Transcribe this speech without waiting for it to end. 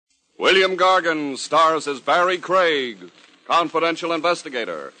William Gargan stars as Barrie Craig, confidential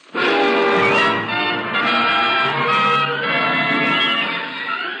investigator.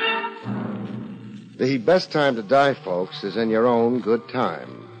 The best time to die, folks, is in your own good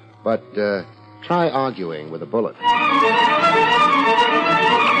time. But try arguing with a bullet.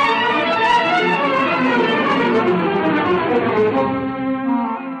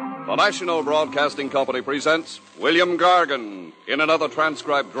 The National Broadcasting Company presents William Gargan in another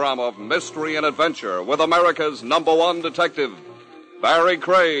transcribed drama of mystery and adventure with America's #1 detective, Barrie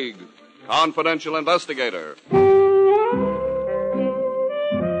Craig, confidential investigator.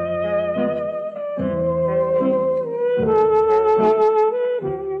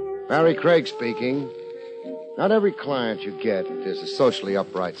 Barrie Craig speaking. Not every client you get is a socially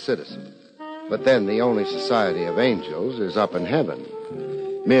upright citizen. But then the only society of angels is up in heaven.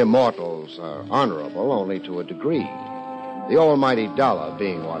 Mere mortals are honorable only to a degree, the almighty dollar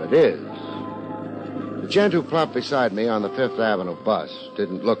being what it is. The gent who plopped beside me on the Fifth Avenue bus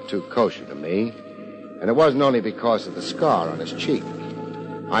didn't look too kosher to me, and it wasn't only because of the scar on his cheek.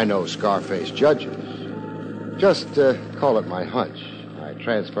 I know Scarface judges. Just call it my hunch. I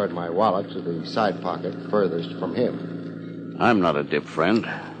transferred my wallet to the side pocket furthest from him. I'm not a dip, friend.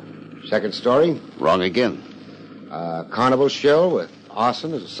 Second story? Wrong again. Carnival show with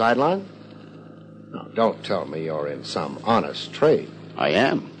arson as a sideline? No, don't tell me you're in some honest trade. I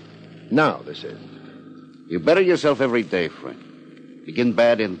am. No, this is. You better yourself every day, friend. Begin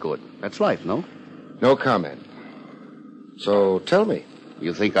bad, end good. That's life, no? No comment. So tell me.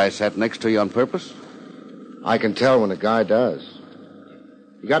 You think I sat next to you on purpose? I can tell when a guy does.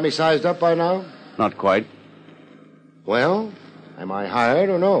 You got me sized up by now? Not quite. Well, am I hired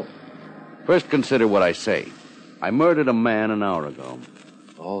or no? First, consider what I say. I murdered a man an hour ago.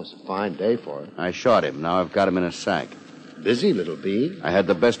 Oh, it's a fine day for it. I shot him. Now I've got him in a sack. Busy, little bee. I had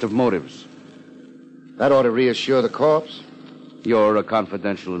the best of motives. That ought to reassure the corpse. You're a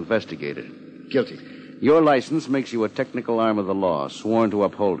confidential investigator. Guilty. Your license makes you a technical arm of the law, sworn to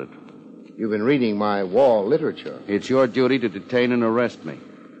uphold it. You've been reading my wall literature. It's your duty to detain and arrest me.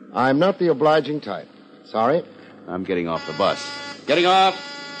 I'm not the obliging type. Sorry. I'm getting off the bus. Getting off!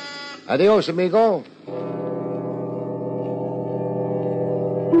 Adios, amigo.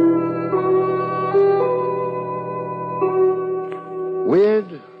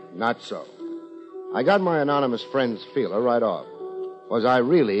 Weird? Not so. I got my anonymous friend's feeler right off. Was I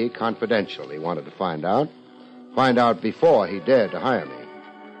really confidential, he wanted to find out. Find out before he dared to hire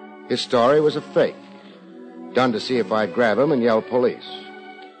me. His story was a fake. Done to see if I'd grab him and yell police.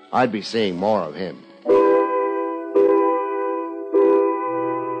 I'd be seeing more of him.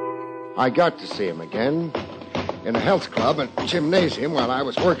 I got to see him again in a health club and gymnasium while I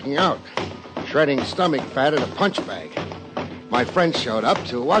was working out, shredding stomach fat in a punch bag. My friend showed up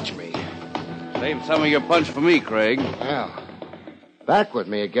to watch me. Save some of your punch for me, Craig. Well, back with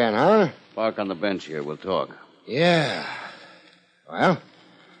me again, huh? Park on the bench here. We'll talk. Yeah. Well,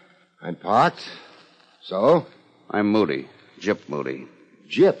 I'm parked. So? I'm Moody. Gyp Moody.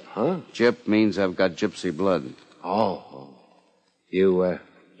 Gyp, huh? Gyp means I've got gypsy blood. Oh. You,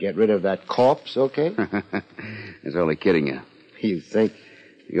 get rid of that corpse, okay? It's only kidding you. You think?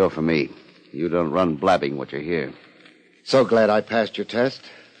 You're for me. You don't run blabbing what you hear. So glad I passed your test.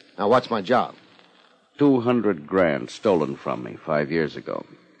 Now, what's my job? 200 grand stolen from me 5 years ago.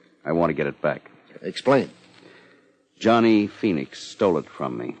 I want to get it back. Explain. Johnny Phoenix stole it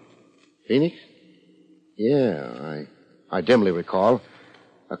from me. Phoenix? Yeah, I dimly recall.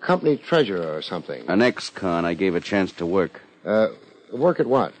 A company treasurer or something. An ex-con I gave a chance to work. Work at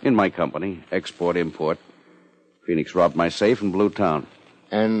what? In my company. Export-import. Phoenix robbed my safe and blew town.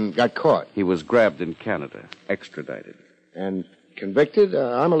 And got caught? He was grabbed in Canada. Extradited. And convicted?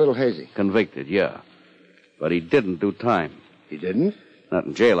 I'm a little hazy. Convicted, yeah. But he didn't do time. He didn't? Not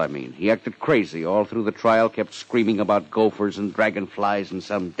in jail, I mean. He acted crazy all through the trial, kept screaming about gophers and dragonflies and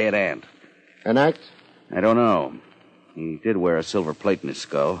some dead ant. An act? I don't know. He did wear a silver plate in his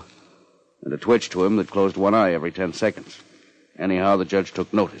skull, and a twitch to him that closed one eye every 10 seconds. Anyhow, the judge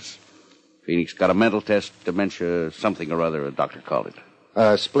took notice. Phoenix got a mental test, dementia, something or other, a doctor called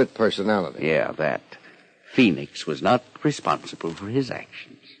it. Split personality. Yeah, that. Phoenix was not responsible for his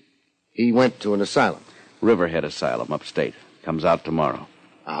actions. He went to an asylum. Riverhead Asylum, upstate. Comes out tomorrow.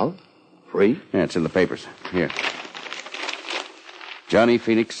 Out? Free? Yeah, it's in the papers. Here. Johnny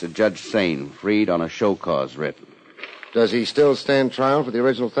Phoenix, Judge Sane, freed on a show cause writ. Does he still stand trial for the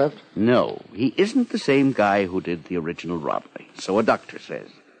original theft? No, he isn't the same guy who did the original robbery. So a doctor says.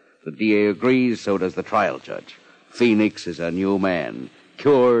 The DA agrees, so does the trial judge. Phoenix is a new man,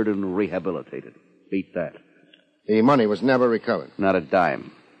 cured and rehabilitated. Beat that. The money was never recovered. Not a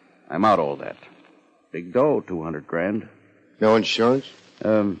dime. I'm out all that. Big dough, $200,000. No insurance?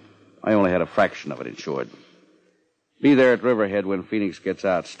 I only had a fraction of it insured. Be there at Riverhead when Phoenix gets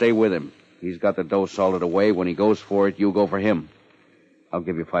out. Stay with him. He's got the dough salted away. When he goes for it, you go for him. I'll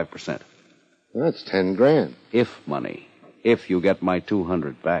give you 5%. That's $10,000. If money. If you get my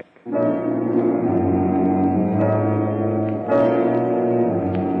 200 back.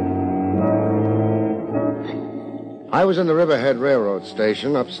 I was in the Riverhead Railroad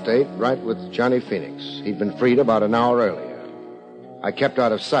Station, upstate, right with Johnny Phoenix. He'd been freed about an hour earlier. I kept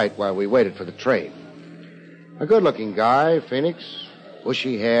out of sight while we waited for the train. A good-looking guy, Phoenix.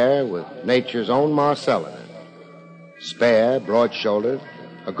 Bushy hair with nature's own Marcel in it. Spare, broad-shouldered.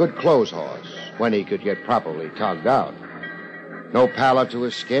 A good clothes horse when he could get properly togged out. No pallor to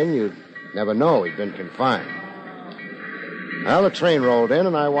his skin. You'd never know he'd been confined. Well, the train rolled in,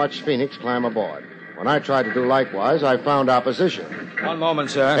 and I watched Phoenix climb aboard. When I tried to do likewise, I found opposition. One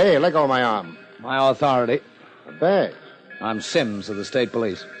moment, sir. Hey, let go of my arm. My authority. A bag. I'm Sims of the State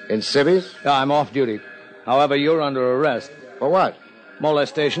Police. In civvies? Yeah, I'm off duty. However, you're under arrest. For what?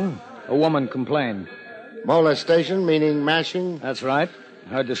 Molestation. A woman complained. Molestation, meaning mashing? That's right.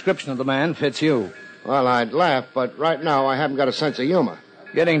 Her description of the man fits you. Well, I'd laugh, but right now I haven't got a sense of humor.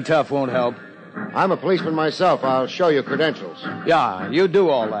 Getting tough won't help. I'm a policeman myself. I'll show you credentials. Yeah, you do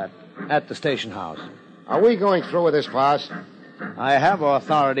all that. At the station house. Are we going through with this farce? I have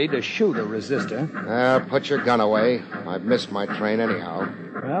authority to shoot a resistor. Put your gun away. I've missed my train anyhow.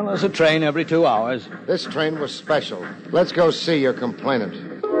 Well, there's a train every 2 hours. This train was special. Let's go see your complainant.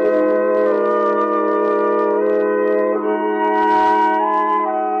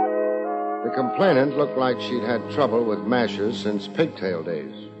 The complainant looked like she'd had trouble with mashers since pigtail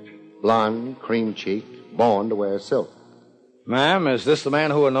days. Blonde, cream-cheeked, born to wear silk. Ma'am, is this the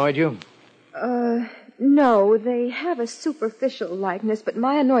man who annoyed you? No, they have a superficial likeness, but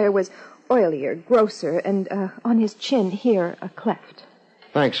my annoyer was oilier, grosser, and on his chin here, a cleft.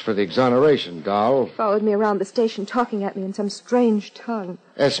 Thanks for the exoneration, doll. Followed me around the station talking at me in some strange tongue.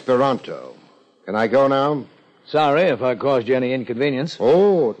 Esperanto. Can I go now? Sorry if I caused you any inconvenience.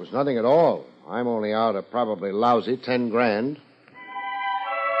 Oh, it was nothing at all. I'm only out a probably lousy $10,000.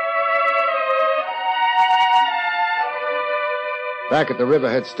 Back at the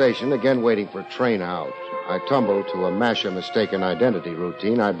Riverhead station, again waiting for a train out, I tumbled to a masher mistaken identity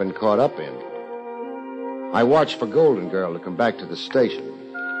routine I'd been caught up in. I watched for Golden Girl to come back to the station.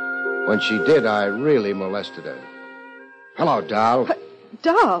 When she did, I really molested her. Hello, doll.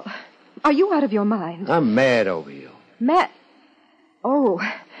 Doll, are you out of your mind? I'm mad over you. Mad? Oh,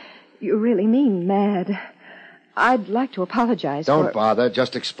 you really mean mad. I'd like to apologize for... Don't bother.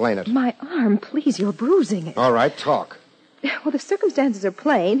 Just explain it. My arm, please, you're bruising it. All right, talk. Well, the circumstances are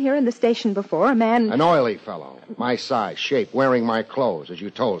plain. Here in the station before, a man... An oily fellow. My size, shape, wearing my clothes, as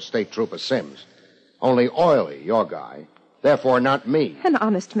you told State Trooper Sims. Only oily, your guy. Therefore, not me. An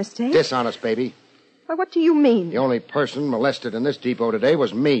honest mistake? Dishonest, baby. Why, what do you mean? The only person molested in this depot today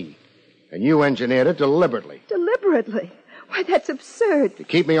was me. And you engineered it deliberately. Deliberately? Why, that's absurd. To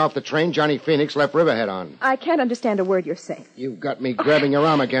keep me off the train, Johnny Phoenix left Riverhead on. I can't understand a word you're saying. You've got me grabbing your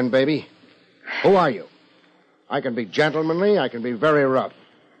arm again, baby. Who are you? I can be gentlemanly, I can be very rough.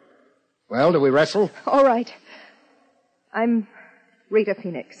 Well, do we wrestle? All right. I'm Rita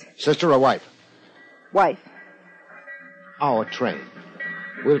Phoenix. Sister or wife? Wife. Our train.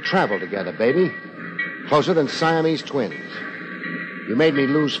 We'll travel together, baby. Closer than Siamese twins. You made me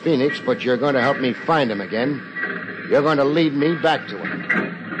lose Phoenix, but you're going to help me find him again. You're going to lead me back to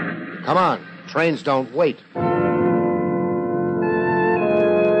him. Come on. Trains don't wait.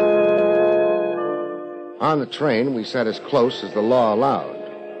 On the train, we sat as close as the law allowed.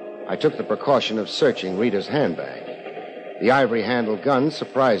 I took the precaution of searching Rita's handbag. The ivory-handled gun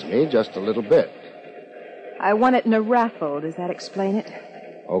surprised me just a little bit. I won it in a raffle. Does that explain it?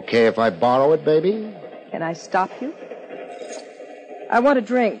 Okay if I borrow it, baby? Can I stop you? I want a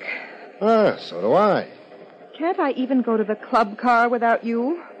drink. So do I. Can't I even go to the club car without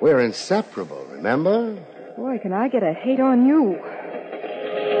you? We're inseparable, remember? Boy, can I get a hate on you.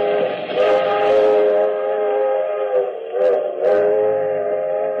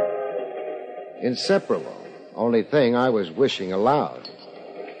 Inseparable. Only thing I was wishing aloud.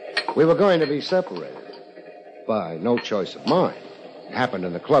 We were going to be separated. By no choice of mine. It happened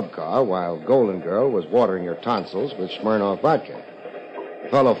in the club car while Golden Girl was watering her tonsils with Smirnoff vodka. The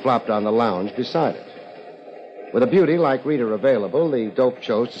fellow flopped on the lounge beside it. With a beauty like Rita available, the dope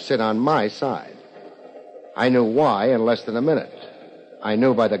chose to sit on my side. I knew why in less than a minute. I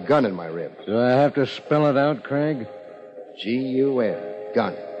knew by the gun in my rib. Do I have to spell it out, Craig? G-U-N.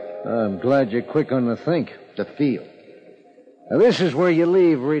 Gun. I'm glad you're quick on the think. The feel. Now, this is where you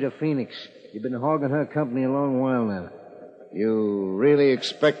leave Rita Phoenix. You've been hogging her company a long while now. You really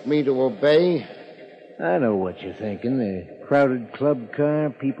expect me to obey? I know what you're thinking. A crowded club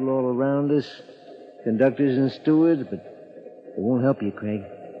car, people all around us, conductors and stewards, but it won't help you, Craig.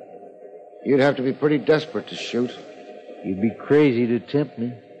 You'd have to be pretty desperate to shoot. You'd be crazy to tempt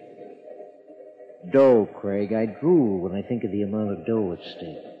me. Dough, Craig. I drool when I think of the amount of dough at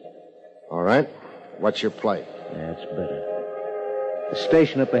stake. All right. What's your play? That's better. The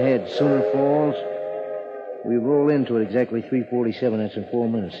station up ahead, Sooner Falls. We roll into it exactly 3:47. That's in 4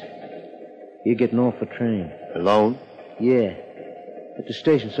 minutes. You're getting off the train. Alone? Yeah. At the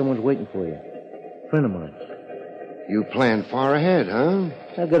station, someone's waiting for you. Friend of mine. You plan far ahead, huh?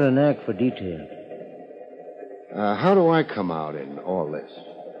 I've got a knack for detail. How do I come out in all this?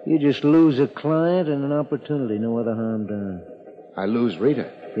 You just lose a client and an opportunity, no other harm done. I lose Rita.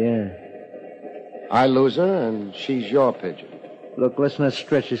 Yeah. I lose her, and she's your pigeon. Look, let's not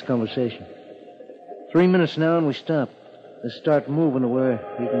stretch this conversation. 3 minutes now, and we stop. Let's start moving to where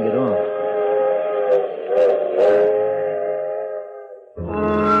you can get off.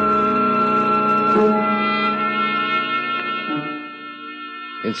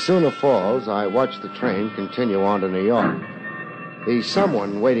 In Sooner Falls, I watched the train continue on to New York. The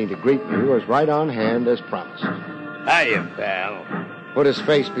someone waiting to greet me was right on hand as promised. Hiya, pal. Put his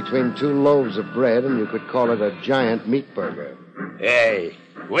face between 2 loaves of bread, and you could call it a giant meat burger. Hey,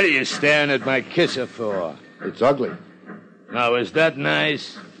 what are you staring at my kisser for? It's ugly. Now, is that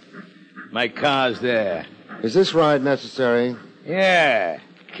nice? My car's there. Is this ride necessary? Yeah,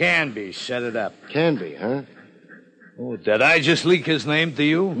 can be. Set it up. Can be, huh? Oh, did I just leak his name to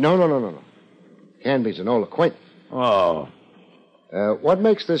you? No. Canby's an old acquaintance. Oh. What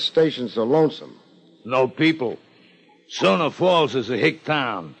makes this station so lonesome? No people. Sooner Falls is a hick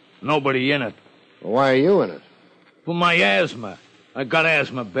town. Nobody in it. Why are you in it? For my asthma. I got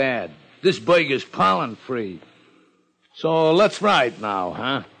asthma bad. This burger's pollen-free. So let's ride now,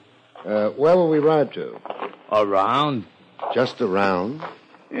 huh? Where will we ride to? Around. Just around?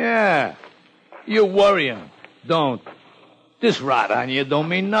 Yeah. You're worrying. Don't. This rot on you don't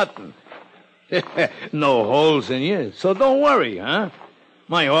mean nothing. No holes in you, so don't worry, huh?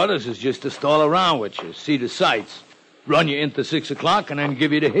 My orders is just to stall around with you, see the sights, run you into 6 o'clock, and then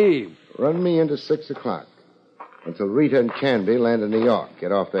give you the heave. Run me into 6 o'clock. Until Rita and Canby land in New York,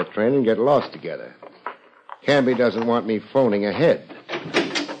 get off that train, and get lost together. Canby doesn't want me phoning ahead.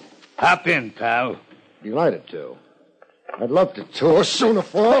 Hop in, pal. Delighted to. I'd love to tour Sooner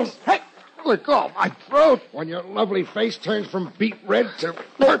Falls. Hey! Let go of my throat when your lovely face turns from beet red to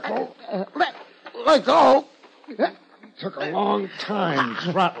purple. Let go. It took a long time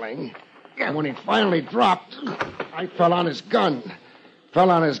throttling. And when he finally dropped, I fell on his gun.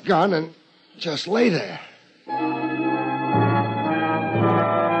 And just lay there.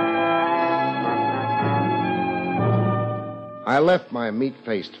 I left my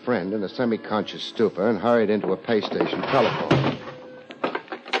meat-faced friend in a semi-conscious stupor and hurried into a pay station telephone.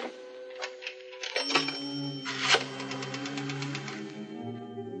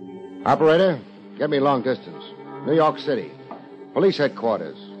 Operator, get me long distance. New York City. Police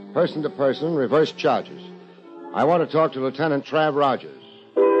headquarters. Person to person, reverse charges. I want to talk to Lieutenant Trav Rogers.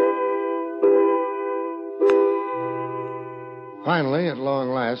 Finally, at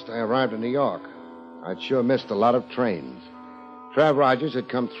long last, I arrived in New York. I'd sure missed a lot of trains. Trav Rogers had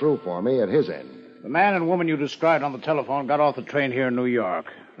come through for me at his end. The man and woman you described on the telephone got off the train here in New York.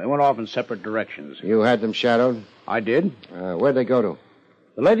 They went off in separate directions. You had them shadowed? I did. Where'd they go to?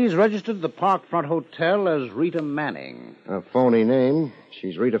 The lady's registered at the Parkfront Hotel as Rita Manning. A phony name.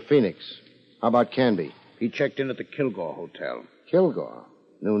 She's Rita Phoenix. How about Canby? He checked in at the Kilgore Hotel. Kilgore?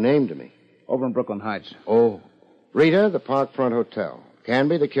 New name to me. Over in Brooklyn Heights. Oh. Rita, the Parkfront Hotel.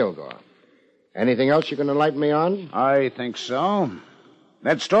 Canby, the Kilgore. Anything else you can enlighten me on? I think so.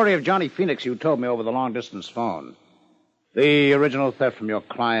 That story of Johnny Phoenix you told me over the long-distance phone. The original theft from your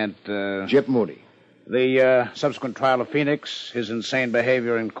client, Jip Moody. The subsequent trial of Phoenix, his insane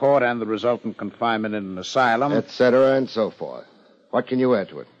behavior in court, and the resultant confinement in an asylum. Etc. and so forth. What can you add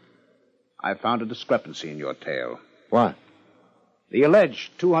to it? I found a discrepancy in your tale. What? The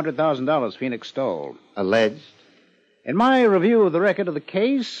alleged $200,000 Phoenix stole. Alleged? In my review of the record of the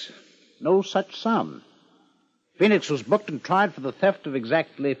case, no such sum. Phoenix was booked and tried for the theft of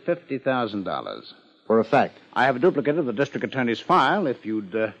exactly $50,000. For a fact? I have a duplicate of the district attorney's file, if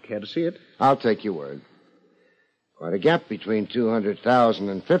you'd care to see it. I'll take your word. Quite a gap between $200,000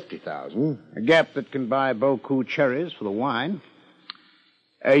 and $50,000. A gap that can buy Boku cherries for the wine.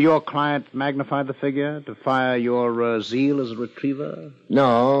 Your client magnified the figure to fire your zeal as a retriever?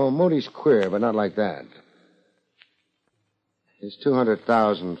 No, Moody's queer, but not like that. His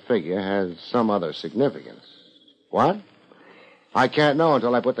 200,000 figure has some other significance. What? I can't know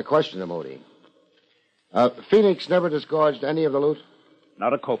until I put the question to Moody. Phoenix never disgorged any of the loot?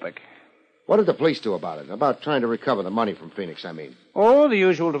 Not a kopeck. What did the police do about it? About trying to recover the money from Phoenix, I mean. Oh, the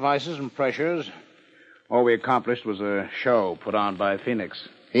usual devices and pressures. All we accomplished was a show put on by Phoenix.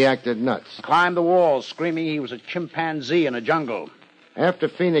 He acted nuts. Climbed the walls, screaming he was a chimpanzee in a jungle. After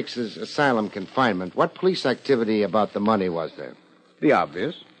Phoenix's asylum confinement, what police activity about the money was there? The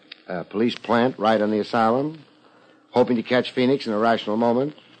obvious. A police plant right on the asylum? Hoping to catch Phoenix in a rational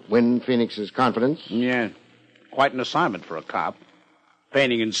moment? Win Phoenix's confidence? Yeah. Quite an assignment for a cop.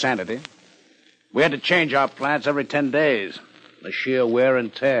 Feigning insanity. We had to change our plants every 10 days. The sheer wear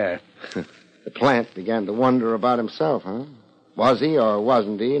and tear. The plant began to wonder about himself, huh? Was he or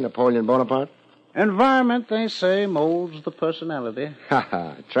wasn't he Napoleon Bonaparte? Environment, they say, molds the personality. Ha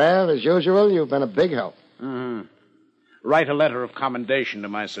ha. Trav, as usual, you've been a big help. Mm-hmm. Write a letter of commendation to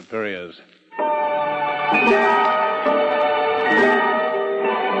my superiors.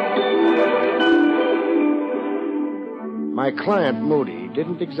 My client, Moody,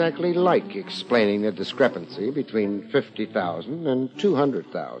 didn't exactly like explaining the discrepancy between 50,000 and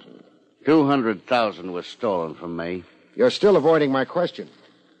 200,000. 200,000 was stolen from me. You're still avoiding my question.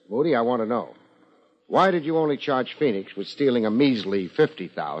 Moody, I want to know. Why did you only charge Phoenix with stealing a measly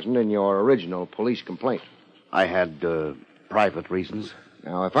 50,000 in your original police complaint? I had, private reasons.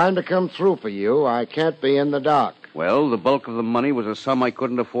 Now, if I'm to come through for you, I can't be in the dark. Well, the bulk of the money was a sum I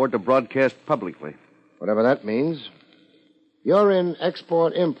couldn't afford to broadcast publicly. Whatever that means. You're in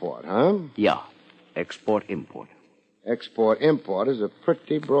export-import, huh? Yeah, export-import. Export-import is a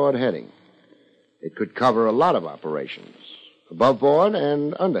pretty broad heading. It could cover a lot of operations, above board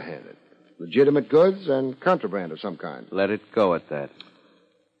and underhanded, legitimate goods and contraband of some kind. Let it go at that.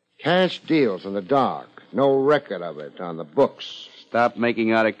 Cash deals in the dark, no record of it on the books. Stop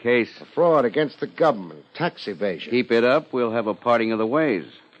making out a case. Fraud against the government, tax evasion. Keep it up, we'll have a parting of the ways.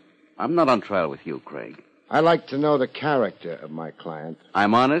 I'm not on trial with you, Craig. I like to know the character of my client.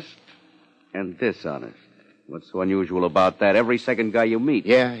 I'm honest and dishonest. What's so unusual about that? Every second guy you meet.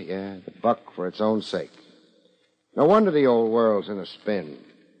 Yeah, the buck for its own sake. No wonder the old world's in a spin.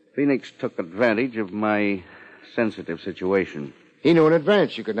 Phoenix took advantage of my sensitive situation. He knew in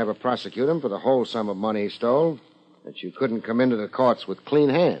advance you could never prosecute him for the whole sum of money he stole, that you couldn't come into the courts with clean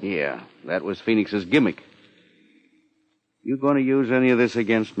hands. Yeah, that was Phoenix's gimmick. You going to use any of this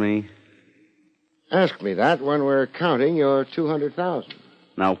against me? Ask me that when we're counting your 200,000.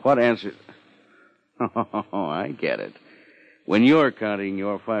 Now, what answer... Oh, I get it. When you're counting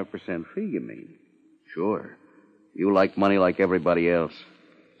your 5% fee, you mean? Sure. You like money like everybody else.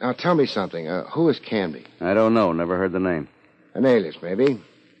 Now, tell me something. Who is Canby? I don't know. Never heard the name. An alias, maybe.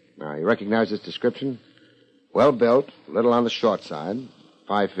 Now, you recognize this description? Well built, little on the short side.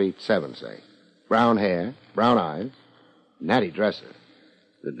 5'7", say. Brown hair, brown eyes, natty dresser.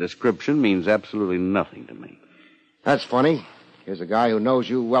 The description means absolutely nothing to me. That's funny. Here's a guy who knows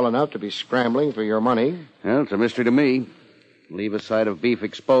you well enough to be scrambling for your money. Well, it's a mystery to me. Leave a side of beef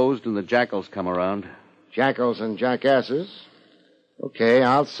exposed and the jackals come around. Jackals and jackasses. Okay,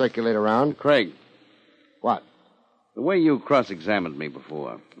 I'll circulate around. Craig. What? The way you cross-examined me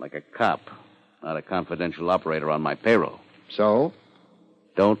before, like a cop, not a confidential operator on my payroll. So?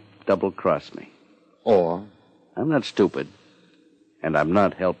 Don't double-cross me. Or? I'm not stupid. And I'm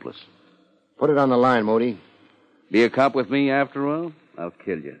not helpless. Put it on the line, Moody. Be a cop with me after all? I'll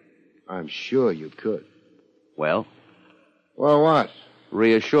kill you. I'm sure you could. Well? Well, what?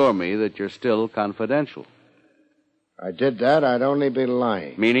 Reassure me that you're still confidential. If I did that, I'd only be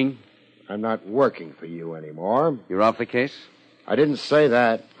lying. Meaning? I'm not working for you anymore. You're off the case? I didn't say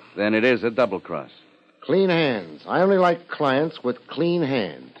that. Then it is a double-cross. Clean hands. I only like clients with clean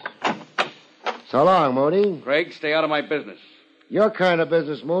hands. So long, Moody. Craig, stay out of my business. Your kind of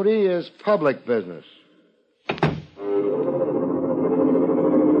business, Moody, is public business.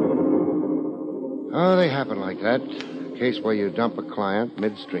 Oh, they happen like that. A case where you dump a client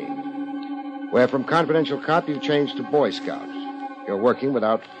midstream. Where from confidential cop you change to Boy Scout. You're working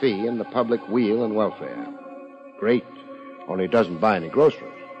without fee in the public weal and welfare. Great. Only doesn't buy any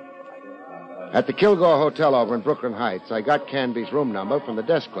groceries. At the Kilgore Hotel over in Brooklyn Heights, I got Canby's room number from the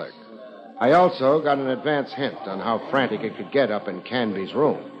desk clerk. I also got an advance hint on how frantic it could get up in Canby's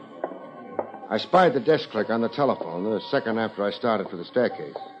room. I spied the desk clerk on the telephone the second after I started for the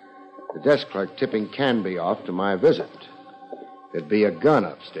staircase. The desk clerk tipping Canby off to my visit. There'd be a gun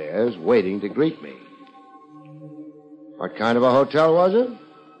upstairs waiting to greet me. What kind of a hotel was it?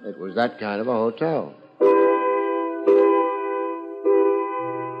 It was that kind of a hotel.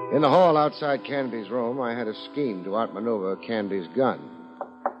 In the hall outside Canby's room, I had a scheme to outmaneuver Canby's gun.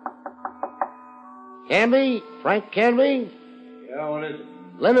 Canby? Frank Canby? Yeah, what is it?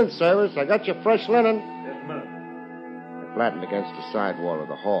 Linen service. I got your fresh linen. Just a minute. I flattened against the side wall of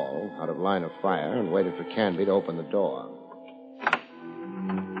the hall, out of line of fire, and waited for Canby to open the door.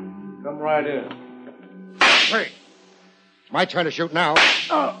 Come right in. Hey! My turn to shoot now.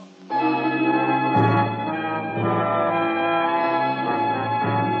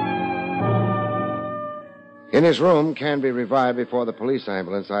 In his room, Canby revived before the police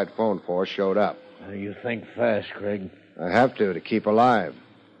ambulance I'd phoned for showed up. You think fast, Craig. I have to keep alive.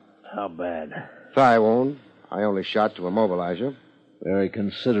 How bad? Thigh wound. I only shot to immobilize you. Very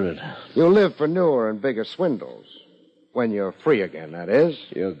considerate. You'll live for newer and bigger swindles. When you're free again, that is.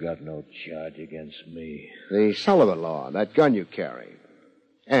 You got no charge against me. The Sullivan law, that gun you carry.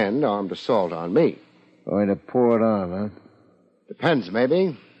 And armed assault on me. Going to pour it on, huh? Depends,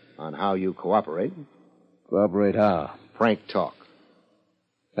 maybe, on how you cooperate. Cooperate how? Frank talk.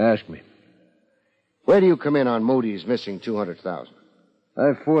 Ask me. Where do you come in on Moody's missing $200,000?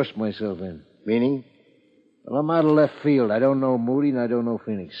 I forced myself in. Meaning? Well, I'm out of left field. I don't know Moody and I don't know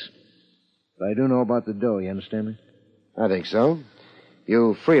Phoenix. But I do know about the dough, you understand me? I think so.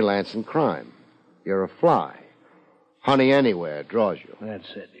 You freelance in crime. You're a fly. Honey anywhere draws you. That's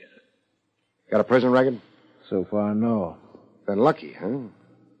it, yeah. Got a prison record? So far, no. Been lucky, huh?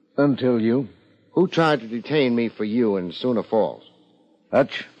 Until you. Who tried to detain me for you in Sooner Falls?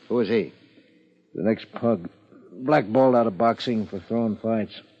 Hutch, Who is he? the next pug. Blackballed out of boxing for throwing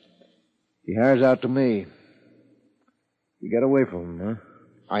fights. He hires out to me. You got away from him, huh?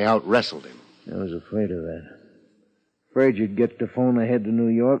 I out-wrestled him. I was afraid of that. Afraid you'd get the phone ahead to New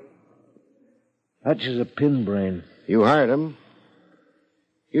York. Hutch is a pin brain. You hired him.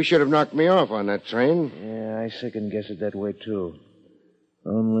 You should have knocked me off on that train. Yeah, I second guess it that way, too.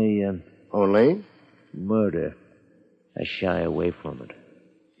 Only, Only? murder. I shy away from it.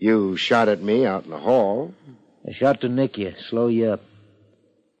 You shot at me out in the hall. I shot to nick you, slow you up.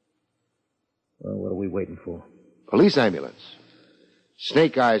 Well, what are we waiting for? Police ambulance.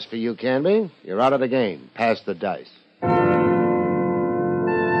 Snake eyes for you, Canby. You're out of the game. Pass the dice.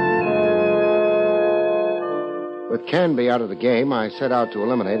 With Canby out of the game, I set out to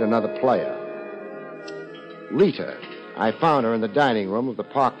eliminate another player. Rita. I found her in the dining room of the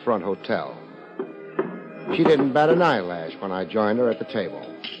Parkfront Hotel. She didn't bat an eyelash when I joined her at the table,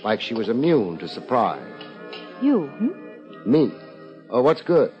 like she was immune to surprise. You, Me. Oh, what's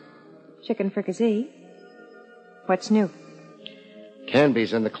good? Chicken fricassee. What's new?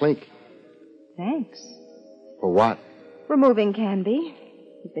 Canby's in the clink. Thanks. For what? Removing Canby.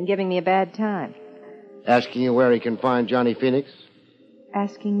 He's been giving me a bad time. Asking you where he can find Johnny Phoenix?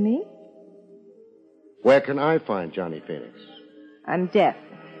 Asking me? Where can I find Johnny Phoenix? I'm deaf.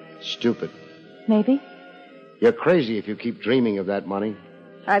 Stupid. Maybe. You're crazy if you keep dreaming of that money.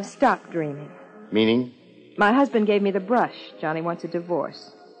 I've stopped dreaming. Meaning? My husband gave me the brush. Johnny wants a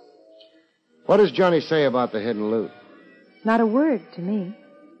divorce. What does Johnny say about the hidden loot? Not a word to me.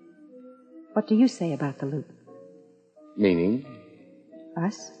 What do you say about the loot? Meaning?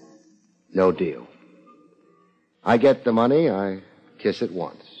 Us? No deal. I get the money, I kiss it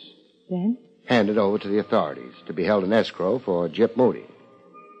once. Then? Hand it over to the authorities to be held in escrow for Gyp Moody.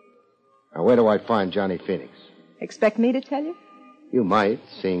 Now, where do I find Johnny Phoenix? Expect me to tell you? You might,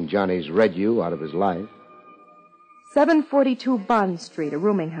 seeing Johnny's read you out of his life. 742 Bond Street, a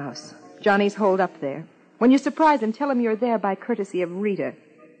rooming house. Johnny's holed up there. When you surprise him, tell him you're there by courtesy of Rita.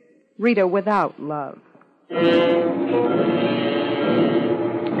 Rita without love.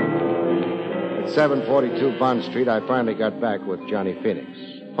 At 742 Bond Street, I finally got back with Johnny Phoenix.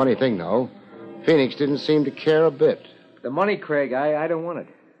 Funny thing, though, Phoenix didn't seem to care a bit. The money, Craig, I don't want it.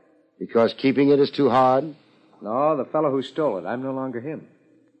 Because keeping it is too hard? No, the fellow who stole it. I'm no longer him.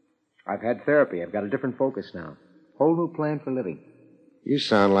 I've had therapy. I've got a different focus now. Whole new plan for living. You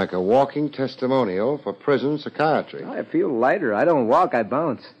sound like a walking testimonial for prison psychiatry. I feel lighter. I don't walk, I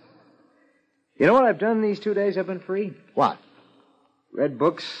bounce. You know what I've done these 2 days I've been free? What? Read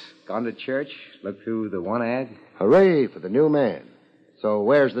books, gone to church, looked through the one ad. Hooray for the new man. So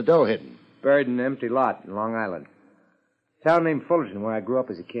where's the dough hidden? Buried in an empty lot in Long Island. Town named Fullerton, where I grew up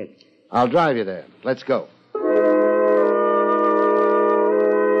as a kid. I'll drive you there. Let's go.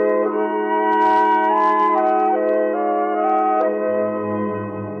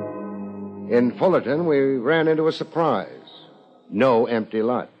 In Fullerton, we ran into a surprise. No empty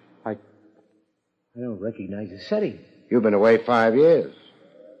lot. I don't recognize the setting. You've been away 5 years.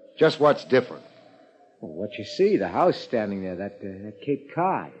 Just what's different? Well, what you see, the house standing there, that Cape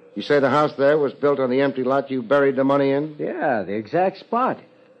Cod. You say the house there was built on the empty lot you buried the money in? Yeah, the exact spot.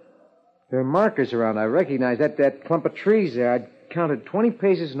 There are markers around. I recognize that clump of trees there. I counted 20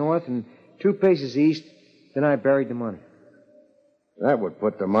 paces north and 2 paces east. Then I buried the money. That would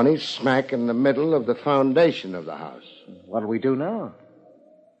put the money smack in the middle of the foundation of the house. What'll we do now?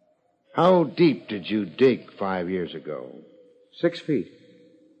 How deep did you dig 5 years ago? 6 feet.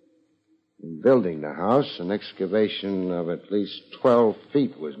 In building the house, an excavation of at least 12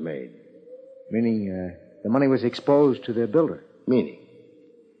 feet was made. Meaning, the money was exposed to the builder. Meaning?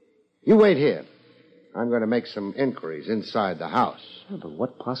 You wait here. I'm going to make some inquiries inside the house. Yeah, but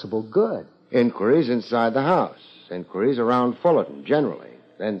what possible good? Inquiries inside the house. Inquiries around Fullerton, generally.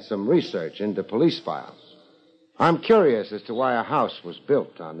 Then some research into police files. I'm curious as to why a house was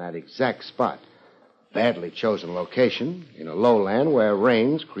built on that exact spot. Badly chosen location in a lowland where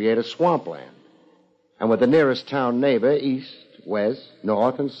rains create a swampland. And with the nearest town neighbor east, west,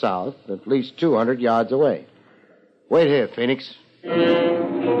 north, and south at least 200 yards away. Wait here, Phoenix.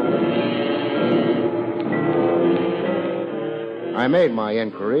 I made my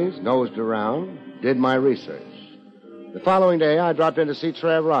inquiries, nosed around, did my research. The following day, I dropped in to see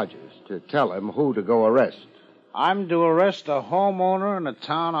Trav Rogers to tell him who to go arrest. I'm to arrest a homeowner in a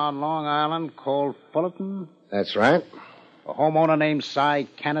town on Long Island called Fullerton? That's right. A homeowner named Cy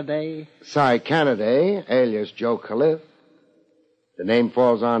Canaday? Cy Canaday, alias Joe Califf. The name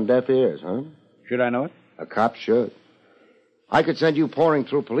falls on deaf ears, huh? Should I know it? A cop should. I could send you pouring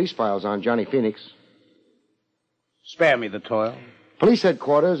through police files on Johnny Phoenix. Spare me the toil. Police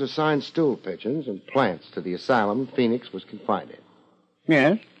headquarters assigned stool pigeons and plants to the asylum Phoenix was confined in.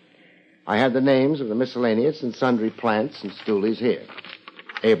 Yes? I have the names of the miscellaneous and sundry plants and stoolies here.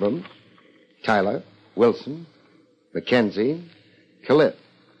 Abrams, Tyler, Wilson, Mackenzie, Califf.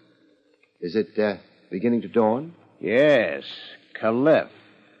 Is it beginning to dawn? Yes, Califf.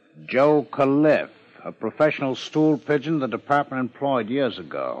 Joe Califf, a professional stool pigeon the department employed years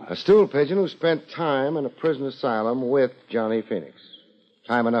ago. A stool pigeon who spent time in a prison asylum with Johnny Phoenix.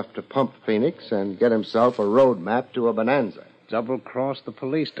 Time enough to pump Phoenix and get himself a road map to a bonanza. Double-crossed the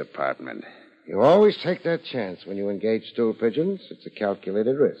police department. You always take that chance when you engage stool pigeons. It's a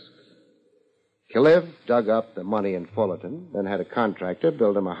calculated risk. Califf dug up the money in Fullerton, then had a contractor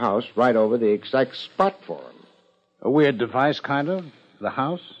build him a house right over the exact spot for him. A weird device, kind of? The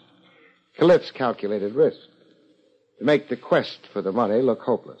house? Califf's calculated risk. To make the quest for the money look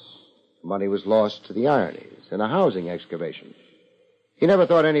hopeless. The money was lost to the ironies in a housing excavation. He never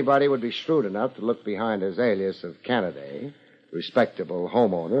thought anybody would be shrewd enough to look behind his alias of Canaday, respectable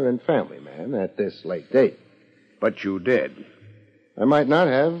homeowner and family man, at this late date. But you did. I might not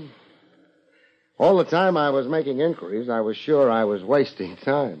have. All the time I was making inquiries, I was sure I was wasting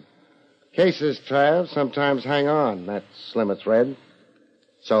time. Cases, Trav, sometimes hang on that slim a thread.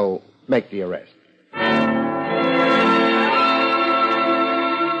 So, make the arrest.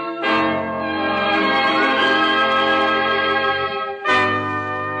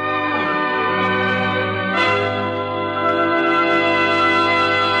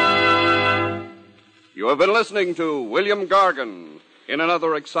 You have been listening to William Gargan in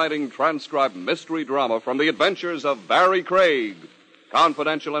another exciting transcribed mystery drama from the adventures of Barrie Craig,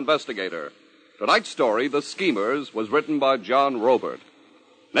 confidential investigator. Tonight's story, The Schemers, was written by John Robert.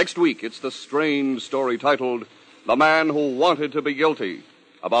 Next week, it's the strange story titled The Man Who Wanted to Be Guilty,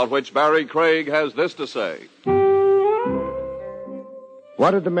 about which Barrie Craig has this to say.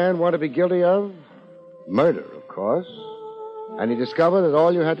 What did the man want to be guilty of? Murder, of course. And he discovered that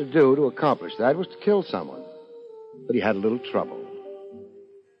all you had to do to accomplish that was to kill someone. But he had a little trouble.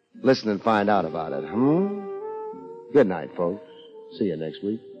 Listen and find out about it, Good night, folks. See you next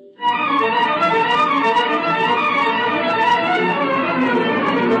week.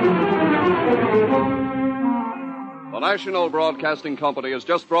 The National Broadcasting Company has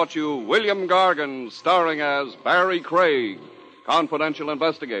just brought you William Gargan, starring as Barrie Craig, confidential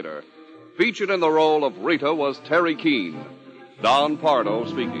investigator. Featured in the role of Rita was Terry Keane. Don Pardo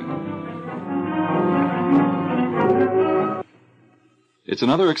speaking. It's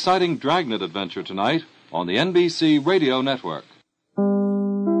another exciting Dragnet adventure tonight on the NBC Radio Network.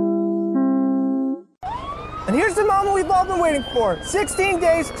 And here's the moment we've all been waiting for. 16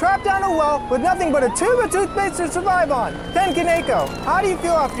 days trapped down a well with nothing but a tube of toothpaste to survive on. Ken Kaneko, how do you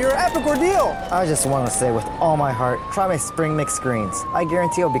feel after your epic ordeal? I just want to say with all my heart, try my spring mix greens. I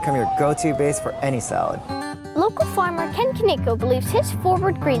guarantee it'll become your go-to base for any salad. Local farmer Ken Kaneko believes his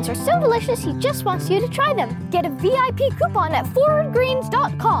forward greens are so delicious he just wants you to try them. Get a VIP coupon at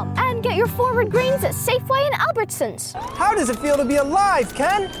forwardgreens.com and get your forward greens at Safeway and Albertsons. How does it feel to be alive,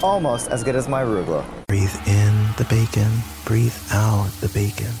 Ken? Almost as good as my arugula. Breathe in the bacon, breathe out the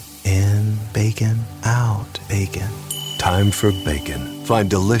bacon. In bacon, out bacon. Time for bacon. Find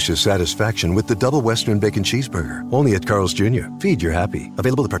delicious satisfaction with the Double Western Bacon Cheeseburger. Only at Carl's Jr. Feed your happy.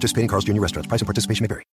 Available at participating Carl's Jr. restaurants. Price and participation may vary.